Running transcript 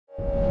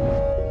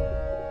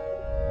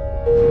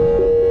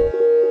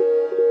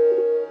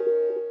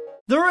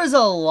There is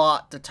a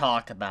lot to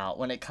talk about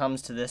when it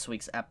comes to this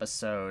week's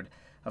episode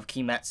of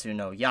Kimetsu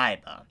no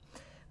Yaiba.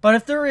 But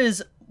if there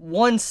is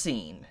one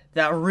scene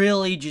that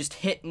really just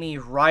hit me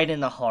right in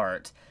the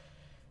heart,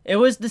 it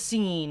was the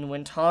scene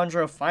when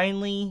Tanjirou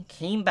finally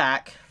came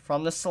back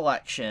from the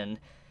selection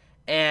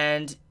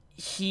and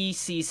he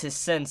sees his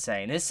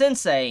sensei. And his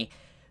sensei,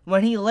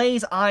 when he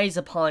lays eyes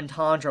upon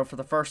Tanjirou for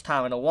the first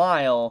time in a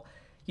while,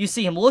 you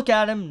see him look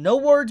at him, no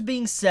words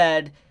being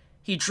said.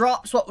 He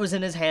drops what was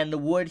in his hand, the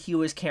wood he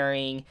was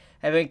carrying,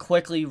 and then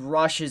quickly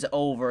rushes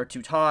over to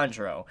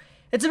Tanjirou.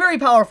 It's a very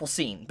powerful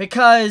scene,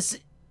 because,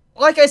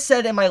 like I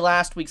said in my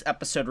last week's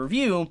episode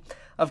review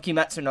of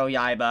Kimetsu no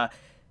Yaiba,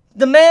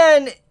 the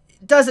man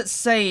doesn't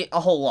say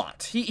a whole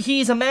lot.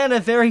 He's a man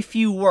of very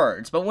few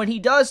words, but when he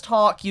does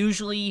talk,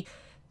 usually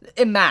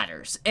it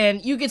matters.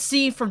 And you can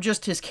see from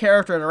just his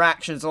character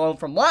interactions alone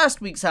from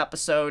last week's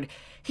episode,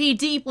 he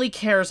deeply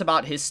cares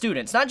about his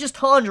students. Not just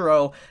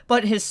Tanjirou,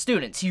 but his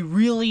students. He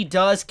really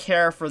does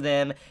care for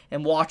them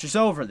and watches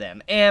over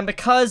them. And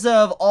because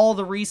of all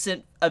the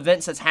recent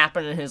events that's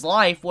happened in his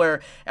life, where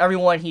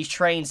everyone he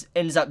trains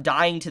ends up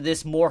dying to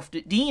this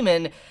morphed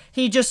demon,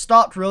 he just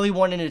stopped really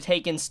wanting to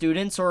take in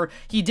students, or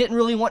he didn't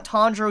really want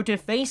Tanjirou to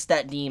face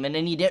that demon,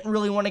 and he didn't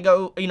really want to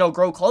go,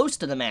 grow close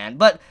to the man.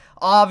 But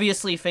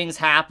obviously things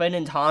happened,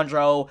 and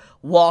Tanjirou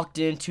walked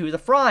into the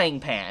frying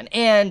pan.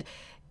 And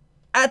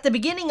at the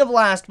beginning of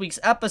last week's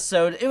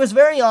episode, it was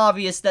very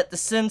obvious that the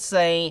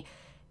sensei,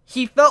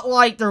 he felt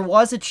like there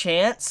was a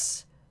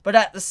chance, but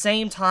at the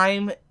same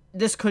time,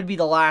 this could be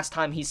the last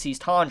time he sees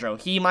Tanjirou.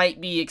 He might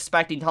be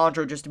expecting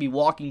Tanjirou just to be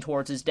walking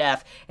towards his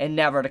death and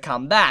never to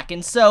come back.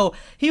 And so,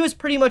 he was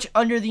pretty much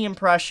under the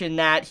impression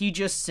that he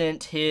just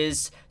sent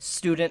his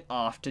student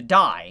off to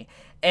die.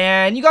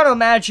 And you gotta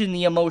imagine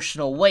the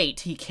emotional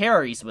weight he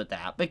carries with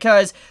that,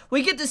 because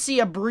we get to see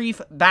a brief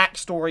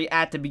backstory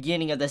at the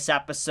beginning of this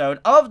episode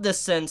of the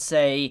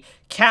sensei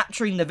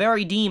capturing the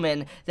very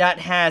demon that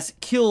has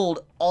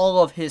killed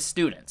all of his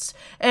students.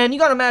 And you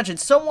gotta imagine,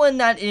 someone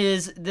that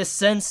is the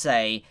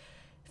sensei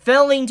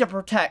failing to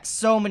protect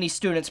so many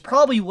students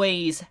probably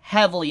weighs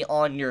heavily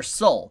on your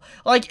soul.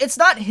 Like, it's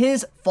not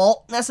his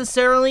fault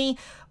necessarily,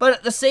 but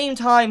at the same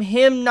time,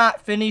 him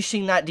not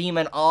finishing that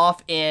demon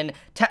off and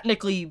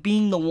technically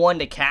being the one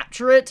to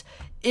capture it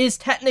is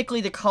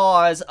technically the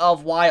cause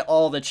of why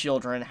all the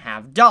children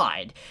have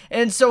died.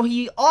 And so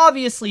he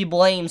obviously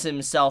blames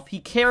himself,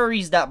 he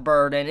carries that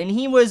burden, and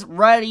he was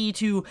ready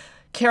to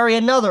carry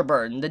another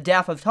burden, the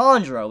death of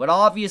Tanjirou, but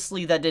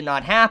obviously that did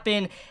not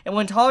happen, and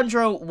when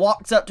Tanjirou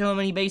walks up to him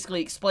and he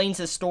basically explains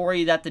his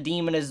story that the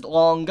demon is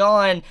long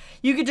gone,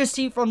 you could just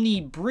see from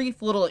the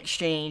brief little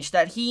exchange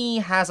that he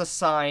has a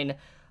sign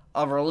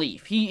of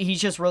relief. He's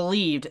just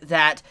relieved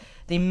that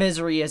the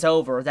misery is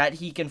over, that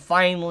he can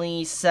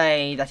finally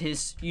say that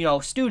his,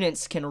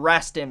 students can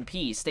rest in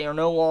peace. They are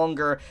no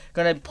longer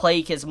gonna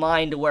plague his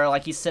mind to where,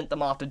 like, he sent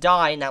them off to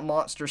die and that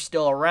monster's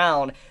still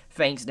around,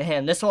 thanks to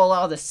him. This will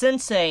allow the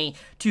sensei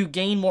to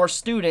gain more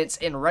students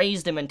and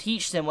raise them and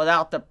teach them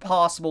without the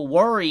possible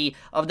worry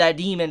of that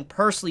demon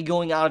personally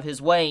going out of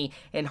his way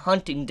and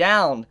hunting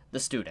down the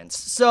students.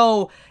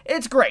 So,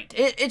 it's great.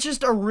 It's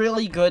just a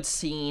really good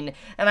scene,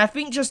 and I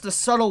think just the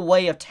subtle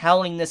way of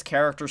telling this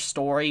character's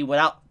story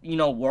without,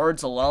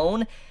 words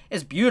alone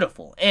is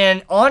beautiful.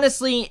 And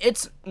honestly,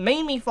 it's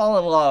made me fall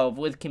in love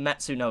with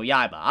Kimetsu no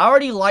Yaiba. I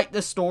already like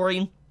this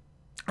story.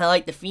 I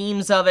like the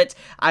themes of it,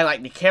 I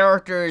like the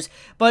characters,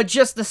 but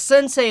just the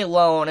sensei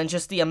alone and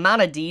just the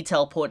amount of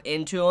detail put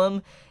into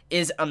him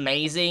is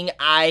amazing.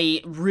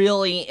 I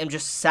really am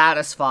just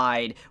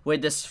satisfied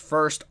with this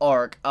first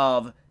arc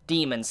of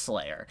Demon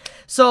Slayer.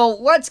 So,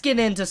 let's get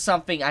into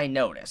something I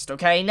noticed,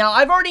 okay? Now,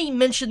 I've already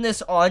mentioned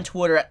this on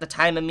Twitter at the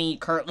time of me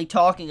currently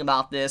talking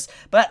about this,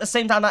 but at the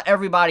same time, not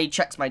everybody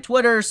checks my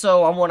Twitter,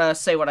 so I want to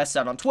say what I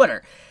said on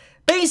Twitter.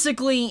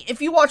 Basically,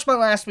 if you watched my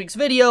last week's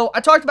video, I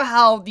talked about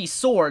how these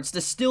swords,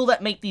 the steel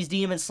that make these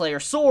Demon Slayer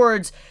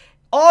swords,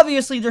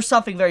 obviously there's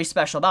something very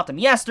special about them.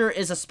 Yes, there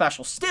is a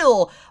special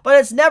steel, but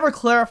it's never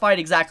clarified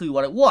exactly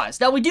what it was.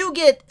 Now, we do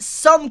get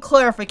some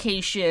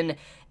clarification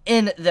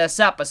in this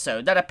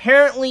episode, that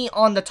apparently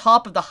on the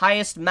top of the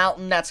highest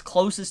mountain that's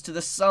closest to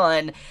the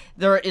sun,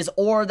 there is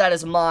ore that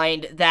is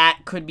mined that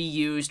could be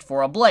used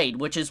for a blade,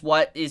 which is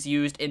what is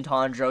used in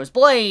Tanjirou's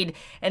blade,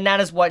 and that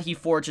is what he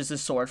forges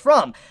his sword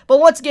from. But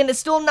once again, it's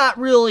still not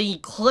really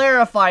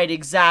clarified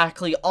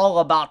exactly all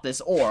about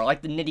this ore,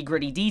 like the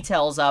nitty-gritty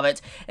details of it,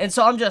 and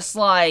so I'm just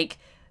like,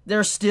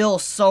 there's still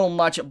so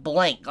much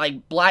blank,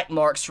 like black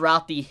marks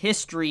throughout the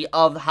history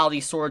of how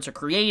these swords are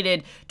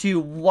created to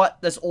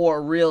what this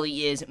ore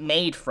really is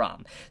made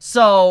from.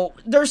 So,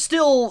 there's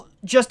still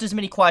just as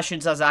many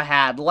questions as I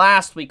had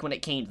last week when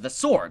it came to the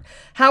sword.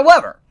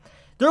 However,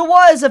 there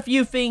was a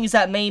few things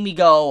that made me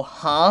go,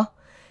 huh?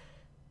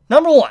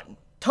 Number one,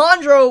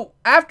 Tanjirou,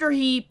 after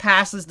he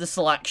passes the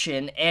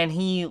selection and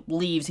he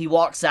leaves, he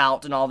walks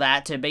out and all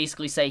that to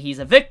basically say he's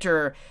a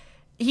victor,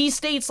 he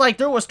states, like,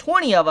 there was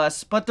 20 of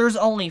us, but there's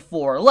only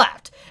 4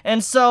 left.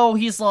 And so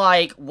he's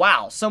like,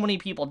 wow, so many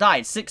people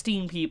died.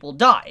 16 people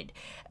died.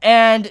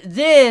 And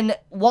then,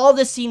 while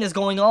this scene is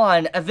going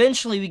on,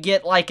 eventually we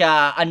get, like,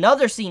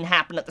 another scene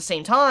happen at the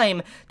same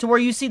time, to where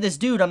you see this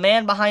dude, a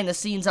man behind the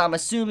scenes, I'm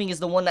assuming is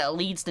the one that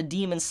leads the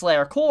Demon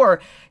Slayer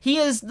Corps. He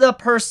is the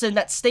person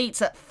that states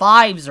that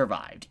 5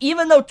 survived,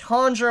 even though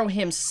Tanjirou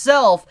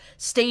himself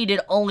stated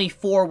only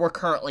 4 were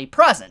currently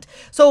present.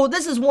 So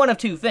this is one of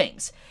two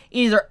things.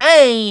 Either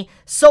A,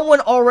 someone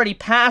already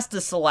passed the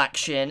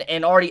selection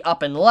and already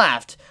up and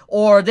left,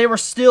 or they were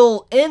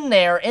still in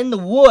there in the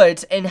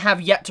woods and have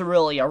yet to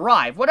really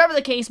arrive. Whatever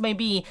the case may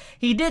be,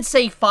 he did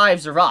say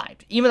 5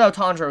 survived, even though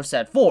Tanjirou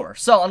said 4.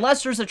 So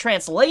unless there's a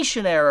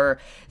translation error,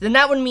 then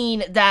that would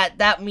mean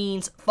that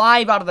means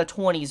 5 out of the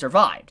 20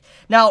 survived.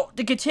 Now,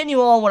 to continue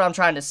on, what I'm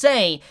trying to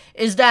say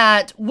is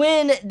that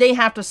when they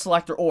have to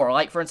select their ore,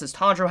 like for instance,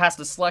 Tanjirou has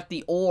to select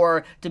the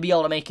ore to be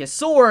able to make his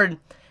sword,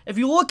 if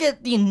you look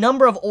at the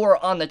number of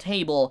ore on the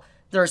table,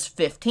 there's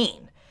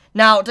 15.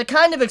 Now, to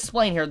kind of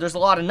explain here, there's a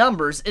lot of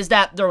numbers, is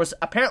that there was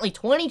apparently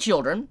 20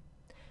 children,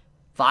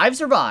 5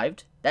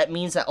 survived, that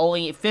means that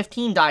only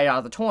 15 died out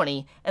of the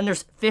 20, and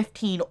there's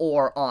 15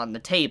 ore on the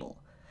table.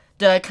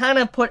 To kind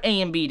of put A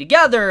and B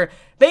together,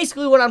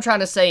 basically what I'm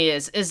trying to say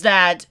is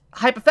that,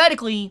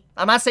 hypothetically,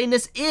 I'm not saying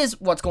this is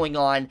what's going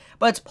on,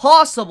 but it's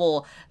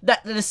possible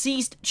that the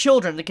deceased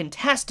children, the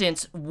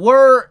contestants,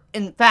 were,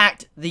 in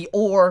fact, the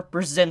ore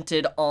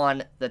presented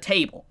on the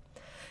table.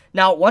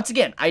 Now, once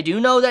again, I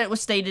do know that it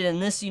was stated in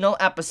this,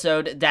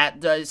 episode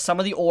that some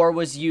of the ore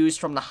was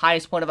used from the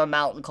highest point of a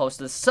mountain close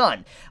to the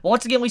sun. But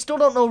once again, we still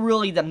don't know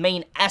really the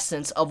main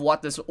essence of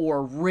what this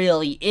ore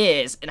really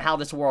is and how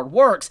this world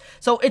works.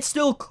 So it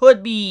still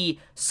could be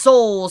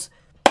souls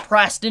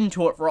pressed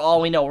into it for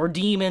all we know, or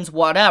demons,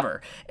 whatever.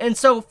 And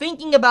so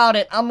thinking about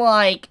it, I'm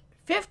like,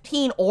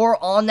 15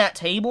 ore on that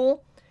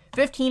table,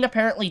 15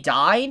 apparently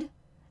died,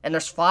 and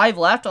there's 5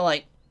 left. I'm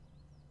like,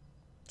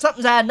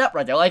 something's adding up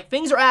right there. Like,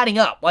 things are adding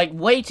up, like,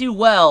 way too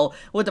well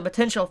with the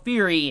potential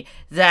theory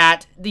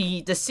that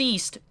the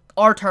deceased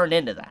are turned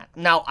into that.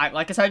 Now,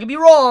 like I said, I could be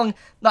wrong,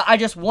 but I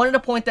just wanted to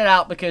point that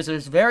out because it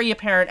was very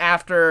apparent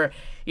after,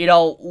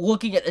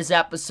 looking at this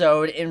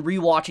episode and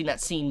rewatching that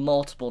scene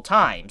multiple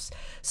times.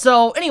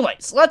 So,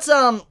 anyways, let's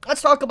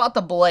talk about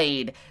the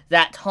blade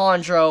that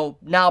Tanjirou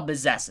now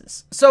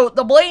possesses. So,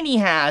 the blade he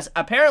has,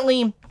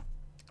 apparently,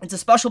 it's a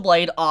special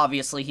blade,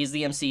 obviously. He's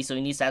the MC, so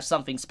he needs to have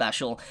something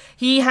special.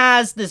 He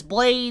has this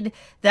blade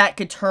that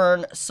could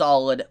turn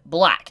solid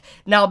black.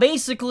 Now,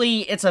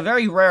 basically, it's a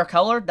very rare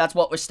color. That's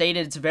what was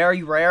stated. It's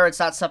very rare. It's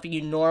not something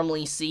you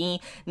normally see.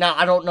 Now,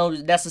 I don't know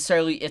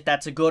necessarily if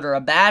that's a good or a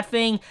bad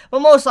thing,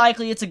 but most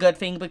likely it's a good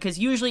thing, because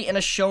usually in a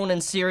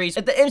shonen series,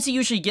 if the MC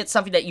usually gets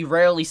something that you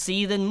rarely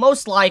see, then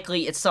most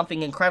likely it's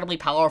something incredibly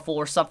powerful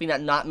or something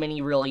that not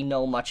many really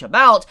know much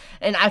about,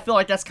 and I feel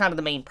like that's kind of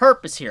the main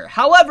purpose here.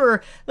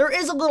 However, there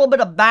is a little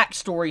bit of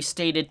backstory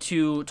stated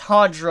to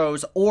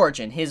Tanjirou's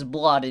origin, his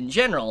blood in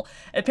general.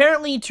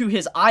 Apparently, to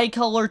his eye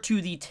color,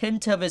 to the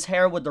tint of his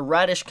hair with the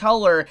reddish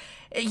color,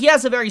 he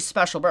has a very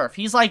special birth.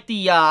 He's like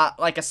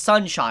like a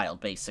sun child,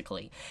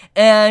 basically.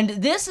 And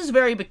this is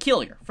very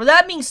peculiar. For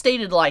that being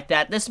stated like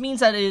that, this means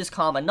that it is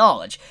common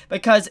knowledge,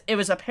 because it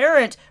was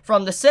apparent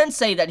from the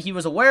Sensei that he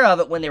was aware of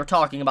it when they were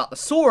talking about the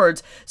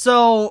swords.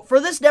 So,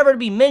 for this never to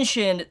be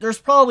mentioned, there's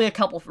probably a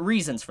couple of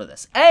reasons for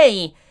this.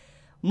 A,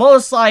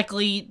 most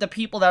likely, the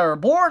people that are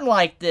born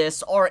like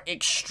this are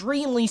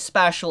extremely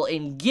special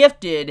and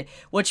gifted,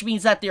 which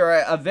means that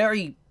they're a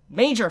very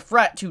major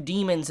threat to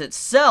demons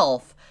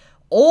itself,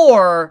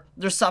 or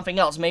there's something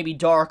else, maybe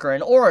darker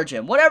in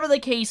origin. Whatever the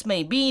case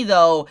may be,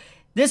 though,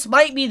 this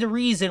might be the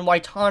reason why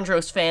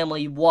Tanjirou's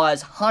family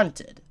was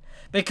hunted.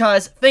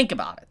 Because, think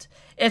about it.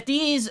 If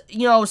these,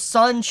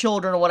 sun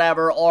children or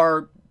whatever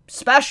are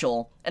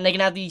special, and they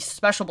can have these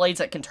special blades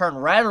that can turn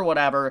red or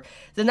whatever,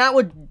 then that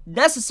would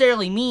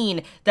necessarily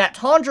mean that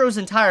Tanjirou's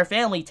entire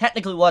family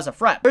technically was a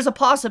threat. There's a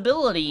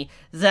possibility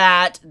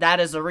that that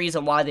is the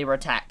reason why they were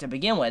attacked to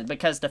begin with,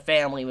 because the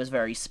family was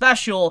very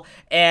special,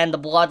 and the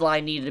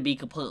bloodline needed to be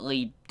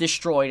completely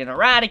destroyed and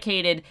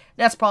eradicated.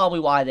 That's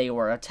probably why they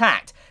were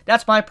attacked.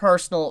 That's my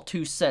personal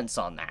 2 cents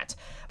on that.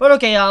 But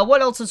okay,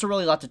 what else is there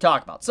really left to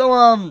talk about?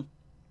 So,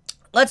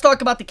 let's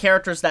talk about the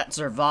characters that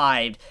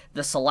survived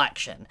the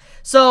selection.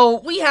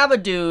 So, we have a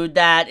dude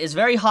that is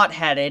very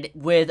hot-headed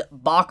with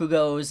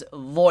Bakugo's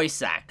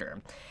voice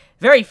actor.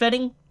 Very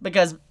fitting,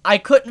 because I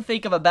couldn't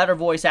think of a better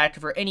voice actor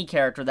for any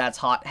character that's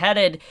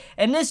hot-headed.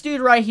 And this dude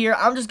right here,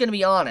 I'm just gonna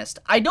be honest,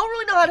 I don't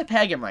really know how to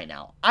peg him right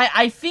now.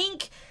 I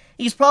think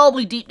he's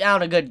probably deep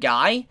down a good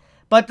guy,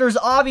 but there's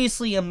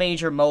obviously a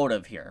major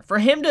motive here. For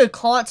him to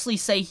constantly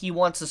say he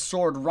wants a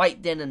sword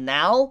right then and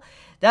now,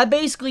 that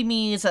basically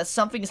means that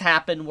something's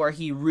happened where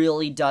he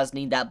really does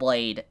need that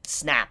blade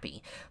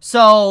snappy.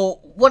 So,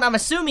 what I'm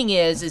assuming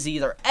is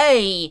either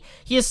A,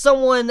 he is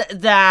someone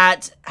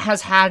that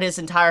has had his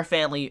entire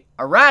family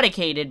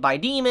eradicated by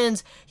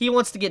demons, he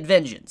wants to get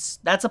vengeance.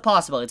 That's a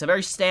possibility. It's a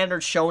very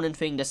standard shonen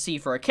thing to see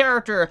for a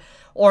character.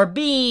 Or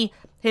B,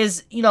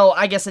 his,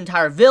 I guess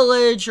entire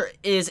village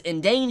is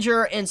in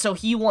danger, and so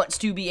he wants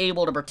to be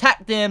able to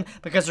protect them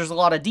because there's a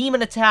lot of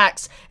demon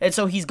attacks, and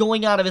so he's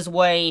going out of his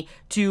way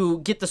to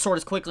get the sword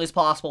as quickly as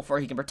possible before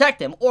he can protect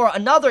them. Or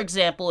another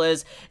example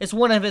is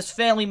one of his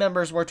family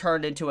members were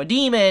turned into a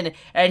demon,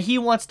 and he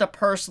wants to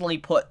personally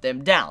put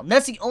them down.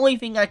 That's the only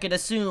thing I could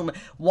assume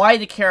why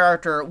the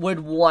character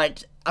would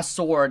want a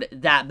sword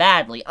that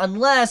badly,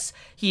 unless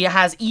he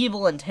has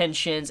evil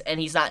intentions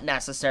and he's not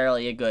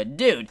necessarily a good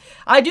dude.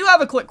 I do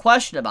have a quick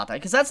question about that,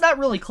 because that's not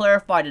really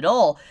clarified at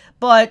all,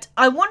 but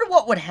I wonder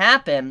what would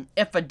happen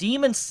if a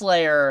demon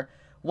slayer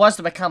was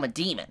to become a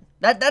demon.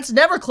 That's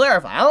never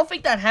clarified. I don't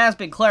think that has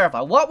been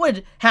clarified. What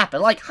would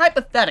happen? Like,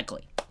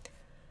 hypothetically,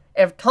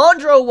 if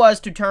Tanjirou was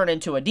to turn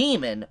into a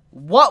demon,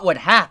 what would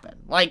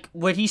happen? Like,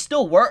 would he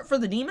still work for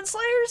the demon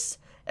slayers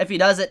if he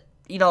doesn't,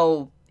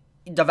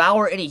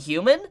 devour any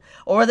human?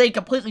 Or would they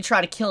completely try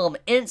to kill him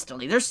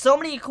instantly? There's so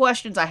many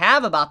questions I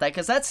have about that,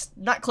 because that's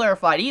not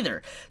clarified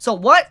either. So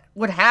what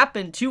would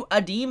happen to a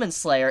demon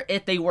slayer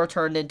if they were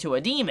turned into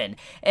a demon?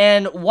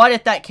 And what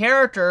if that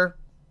character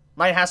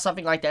might have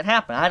something like that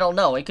happen? I don't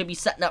know. It could be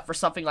setting up for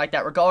something like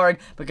that regard,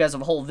 because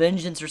of a whole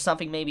vengeance or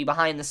something maybe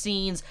behind the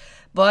scenes.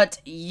 But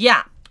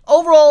yeah.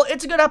 Overall,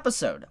 it's a good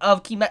episode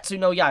of Kimetsu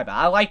no Yaiba.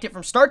 I liked it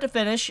from start to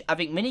finish. I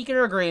think many can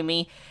agree with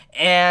me.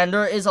 And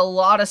there is a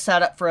lot of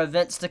setup for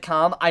events to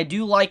come. I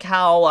do like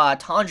how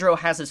Tanjirou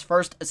has his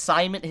first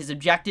assignment, his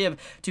objective,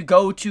 to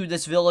go to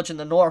this village in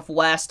the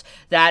northwest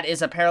that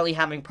is apparently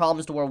having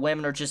problems to where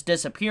women are just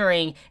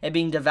disappearing and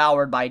being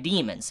devoured by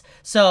demons.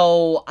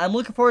 So I'm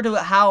looking forward to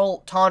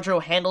how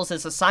Tanjirou handles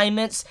his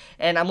assignments,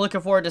 and I'm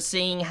looking forward to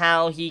seeing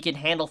how he can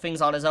handle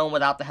things on his own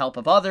without the help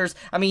of others.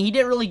 I mean, he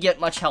didn't really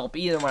get much help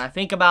either when I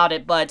think about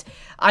it, but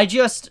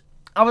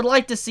I would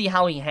like to see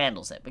how he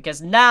handles it,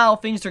 because now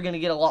things are going to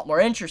get a lot more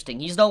interesting.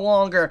 He's no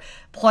longer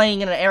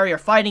playing in an area or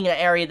fighting in an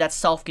area that's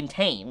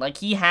self-contained. Like,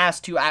 he has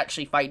to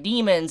actually fight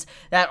demons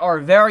that are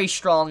very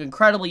strong,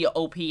 incredibly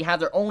OP, have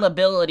their own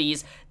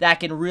abilities that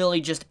can really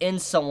just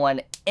end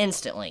someone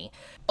instantly.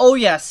 Oh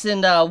yes,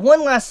 and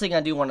one last thing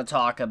I do want to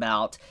talk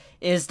about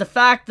is the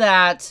fact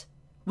that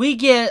we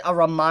get a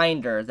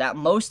reminder that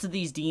most of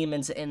these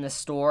demons in the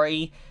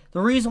story,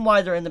 the reason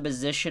why they're in the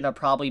position of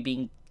probably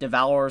being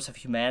devourers of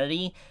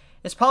humanity,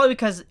 it's probably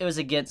because it was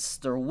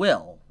against their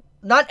will.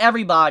 Not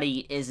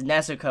everybody is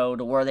Nezuko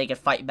to where they can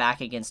fight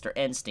back against their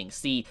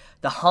instincts, the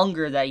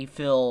hunger that you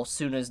feel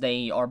soon as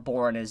they are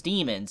born as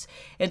demons.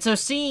 And so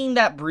seeing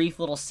that brief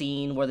little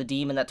scene where the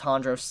demon that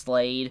Tanjirou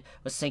slayed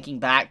was thinking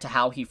back to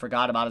how he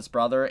forgot about his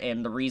brother,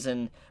 and the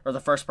reason, or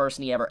the first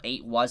person he ever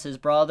ate was his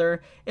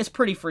brother, is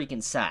pretty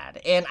freaking sad.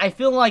 And I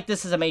feel like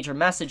this is a major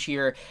message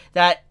here,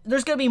 that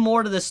there's going to be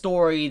more to the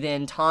story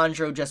than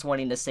Tanjirou just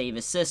wanting to save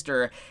his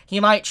sister. He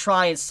might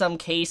try in some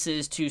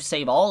cases to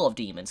save all of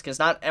demons, because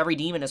not every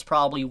demon is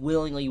probably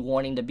willingly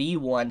wanting to be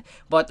one,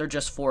 but they're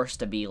just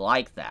forced to be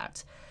like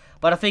that.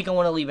 But I think I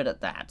want to leave it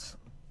at that.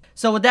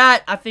 So with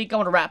that, I think I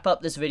want to wrap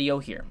up this video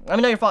here. Let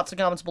me know your thoughts in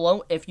the comments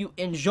below. If you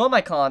enjoy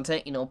my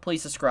content,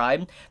 please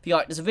subscribe. If you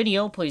like this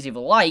video, please leave a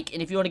like.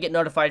 And if you want to get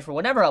notified for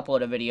whenever I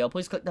upload a video,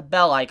 please click the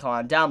bell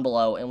icon down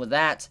below. And with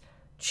that,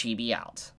 Chibi out.